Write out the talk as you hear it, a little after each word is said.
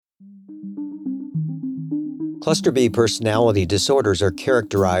Cluster B personality disorders are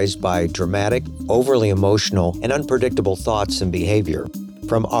characterized by dramatic, overly emotional, and unpredictable thoughts and behavior.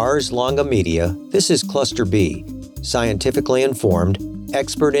 From Ars Longa Media, this is Cluster B, scientifically informed,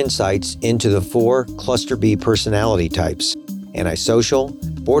 expert insights into the 4 Cluster B personality types: antisocial,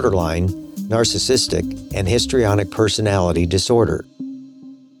 borderline, narcissistic, and histrionic personality disorder.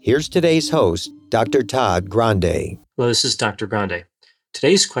 Here's today's host, Dr. Todd Grande. Hello, this is Dr. Grande.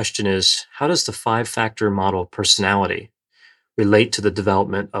 Today's question is, how does the 5-factor model of personality relate to the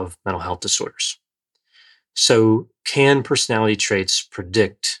development of mental health disorders? So, can personality traits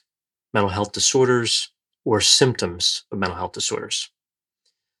predict mental health disorders or symptoms of mental health disorders?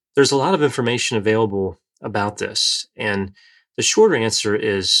 There's a lot of information available about this, and the shorter answer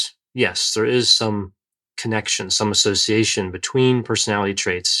is yes, there is some connection, some association between personality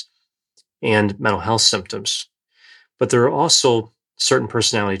traits and mental health symptoms. But there are also certain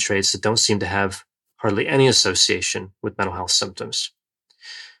personality traits that don't seem to have hardly any association with mental health symptoms.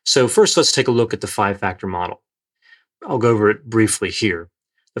 So first, let's take a look at the 5-factor model. I'll go over it briefly here.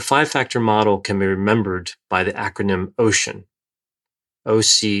 The 5-factor model can be remembered by the acronym OCEAN,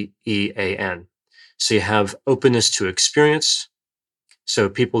 OCEAN. So you have openness to experience. So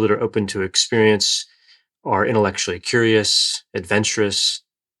people that are open to experience are intellectually curious, adventurous,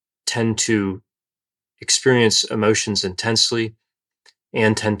 tend to experience emotions intensely,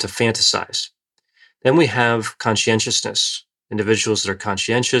 and tend to fantasize. Then we have conscientiousness. Individuals that are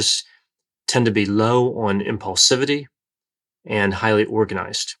conscientious tend to be low on impulsivity and highly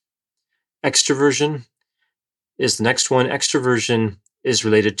organized. Extroversion is the next one. Extroversion is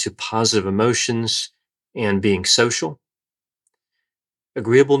related to positive emotions and being social.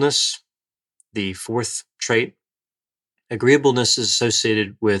 Agreeableness, the 4th trait. Agreeableness is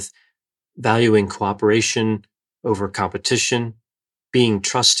associated with valuing cooperation over competition, being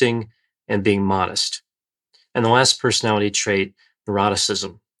trusting, and being modest. And the last personality trait,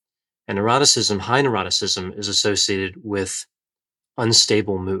 neuroticism. And neuroticism, high neuroticism, is associated with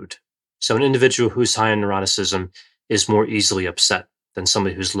unstable mood. So an individual who's high in neuroticism is more easily upset than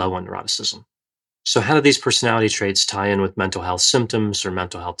somebody who's low on neuroticism. So how do these personality traits tie in with mental health symptoms or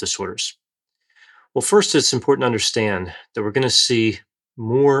mental health disorders? Well, first, it's important to understand that we're going to see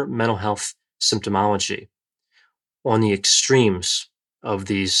more mental health symptomology on the extremes of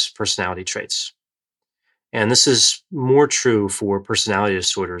these personality traits. And this is more true for personality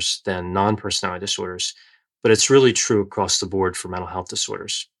disorders than non-personality disorders, but it's really true across the board for mental health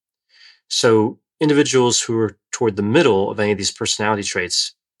disorders. So individuals who are toward the middle of any of these personality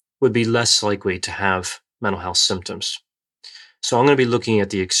traits would be less likely to have mental health symptoms. So I'm going to be looking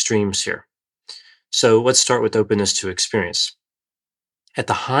at the extremes here. So let's start with openness to experience. At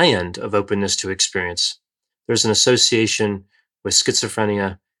the high end of openness to experience, there's an association with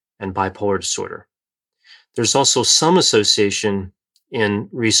schizophrenia and bipolar disorder. There's also some association in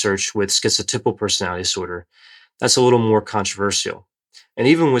research with schizotypal personality disorder. That's a little more controversial. And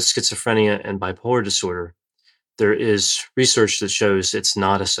even with schizophrenia and bipolar disorder, there is research that shows it's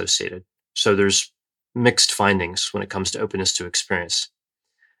not associated. So there's mixed findings when it comes to openness to experience.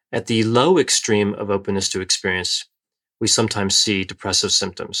 At the low extreme of openness to experience, we sometimes see depressive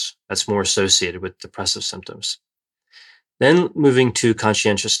symptoms. That's more associated with depressive symptoms. Then moving to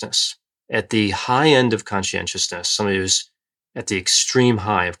conscientiousness. At the high end of conscientiousness, somebody who's at the extreme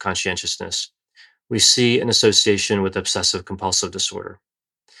high of conscientiousness, we see an association with obsessive compulsive disorder.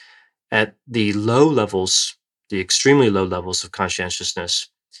 At the low levels, the extremely low levels of conscientiousness,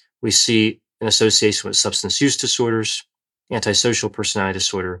 we see an association with substance use disorders, antisocial personality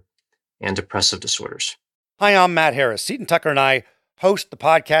disorder, and depressive disorders. Hi, I'm Matt Harris. Seton Tucker and I host the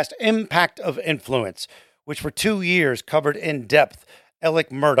podcast Impact of Influence, which for 2 years covered in depth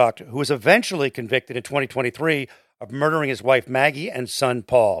Alec Murdaugh, who was eventually convicted in 2023 of murdering his wife Maggie and son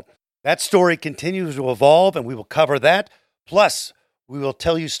Paul. That story continues to evolve, and we will cover that. Plus, we will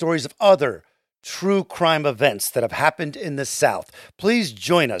tell you stories of other true crime events that have happened in the South. Please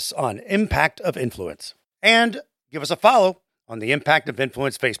join us on Impact of Influence. And give us a follow on the Impact of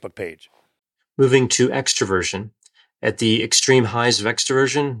Influence Facebook page. Moving to extroversion. At the extreme highs of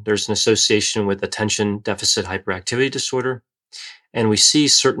extroversion, there's an association with attention deficit hyperactivity disorder, and we see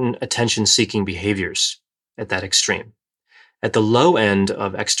certain attention-seeking behaviors at that extreme. At the low end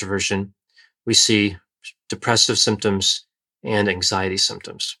of extroversion, we see depressive symptoms and anxiety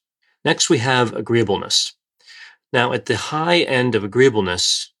symptoms. Next, we have agreeableness. Now, at the high end of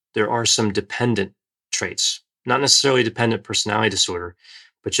agreeableness, there are some dependent traits, not necessarily dependent personality disorder,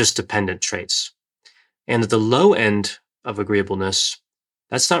 but just dependent traits. And at the low end of agreeableness,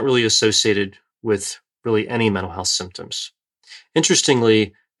 that's not really associated with really any mental health symptoms.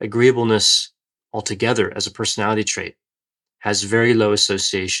 Interestingly, agreeableness altogether as a personality trait has very low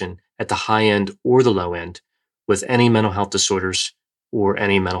association at the high end or the low end with any mental health disorders or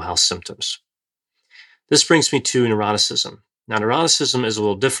any mental health symptoms. This brings me to neuroticism. Now, neuroticism is a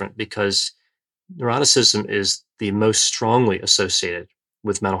little different because neuroticism is the most strongly associated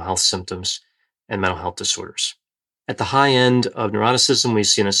with mental health symptoms and mental health disorders. At the high end of neuroticism, we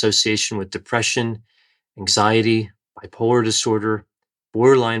see an association with depression, anxiety, bipolar disorder,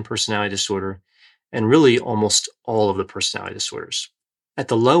 borderline personality disorder, and really almost all of the personality disorders. At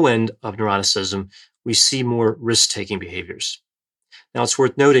the low end of neuroticism, we see more risk-taking behaviors. Now, it's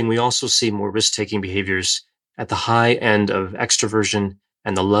worth noting we also see more risk-taking behaviors at the high end of extroversion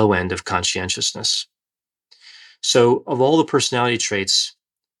and the low end of conscientiousness. So, of all the personality traits,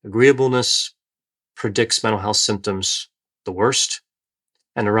 agreeableness predicts mental health symptoms the worst,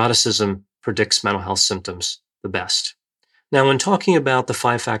 and neuroticism predicts mental health symptoms the best. Now, when talking about the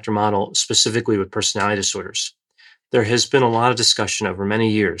five-factor model, specifically with personality disorders, there has been a lot of discussion over many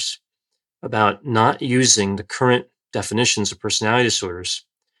years about not using the current definitions of personality disorders,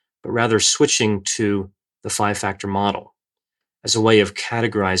 but rather switching to the five-factor model as a way of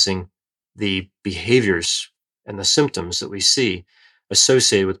categorizing the behaviors and the symptoms that we see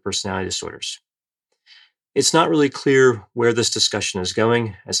associated with personality disorders. It's not really clear where this discussion is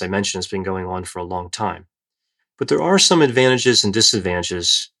going. As I mentioned, it's been going on for a long time. But there are some advantages and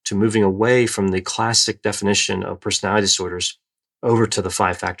disadvantages to moving away from the classic definition of personality disorders over to the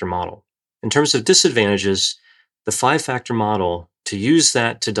five-factor model. In terms of disadvantages, the five-factor model, to use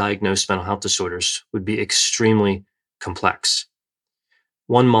that to diagnose mental health disorders would be extremely complex.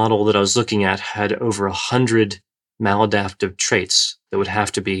 One model that I was looking at had over 100 maladaptive traits that would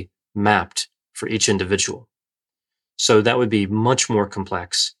have to be mapped for each individual. So that would be much more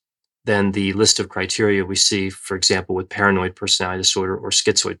complex than the list of criteria we see, for example, with paranoid personality disorder or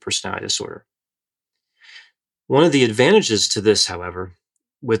schizoid personality disorder. One of the advantages to this, however,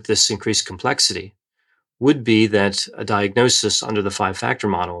 with this increased complexity, would be that a diagnosis under the five-factor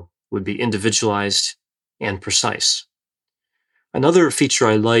model would be individualized and precise. Another feature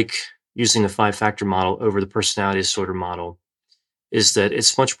I like using the five-factor model over the personality disorder model is that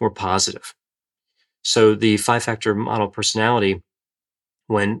it's much more positive. So the five-factor model personality,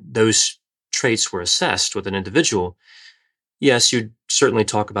 when those traits were assessed with an individual, yes, you'd certainly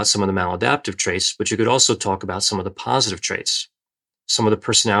talk about some of the maladaptive traits, but you could also talk about some of the positive traits, some of the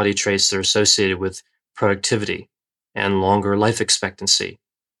personality traits that are associated with productivity and longer life expectancy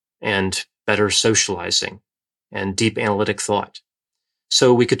and better socializing and deep analytic thought.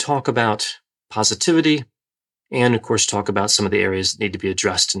 So we could talk about positivity and, of course, talk about some of the areas that need to be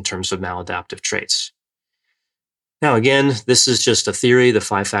addressed in terms of maladaptive traits. Now, again, this is just a theory. The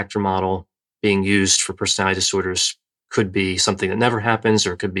five-factor model being used for personality disorders could be something that never happens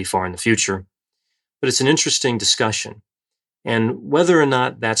or it could be far in the future. But it's an interesting discussion. And whether or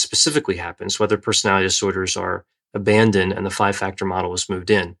not that specifically happens, whether personality disorders are abandoned and the five-factor model is moved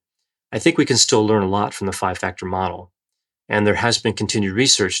in, I think we can still learn a lot from the five-factor model. And there has been continued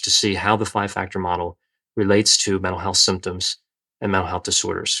research to see how the five-factor model relates to mental health symptoms and mental health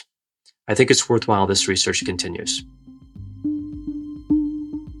disorders. I think it's worthwhile this research continues.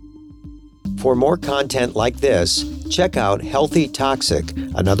 For more content like this, check out Healthy Toxic,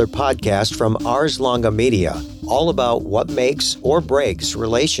 another podcast from Ars Longa Media, all about what makes or breaks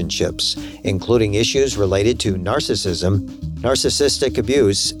relationships, including issues related to narcissism, narcissistic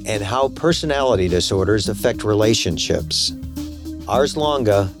abuse, and how personality disorders affect relationships. Ars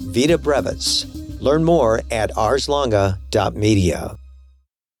Longa, Vita Brevis. Learn more at arslonga.media.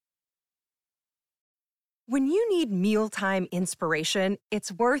 When you need mealtime inspiration, it's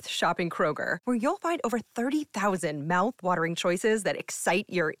worth shopping Kroger, where you'll find over 30,000 mouth-watering choices that excite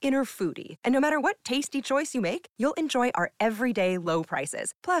your inner foodie. And no matter what tasty choice you make, you'll enjoy our everyday low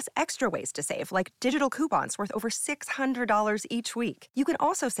prices, plus extra ways to save, like digital coupons worth over $600 each week. You can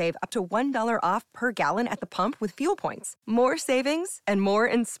also save up to $1 off per gallon at the pump with fuel points. More savings and more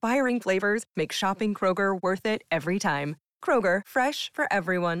inspiring flavors make shopping Kroger worth it every time. Kroger, fresh for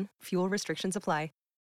everyone. Fuel restrictions apply.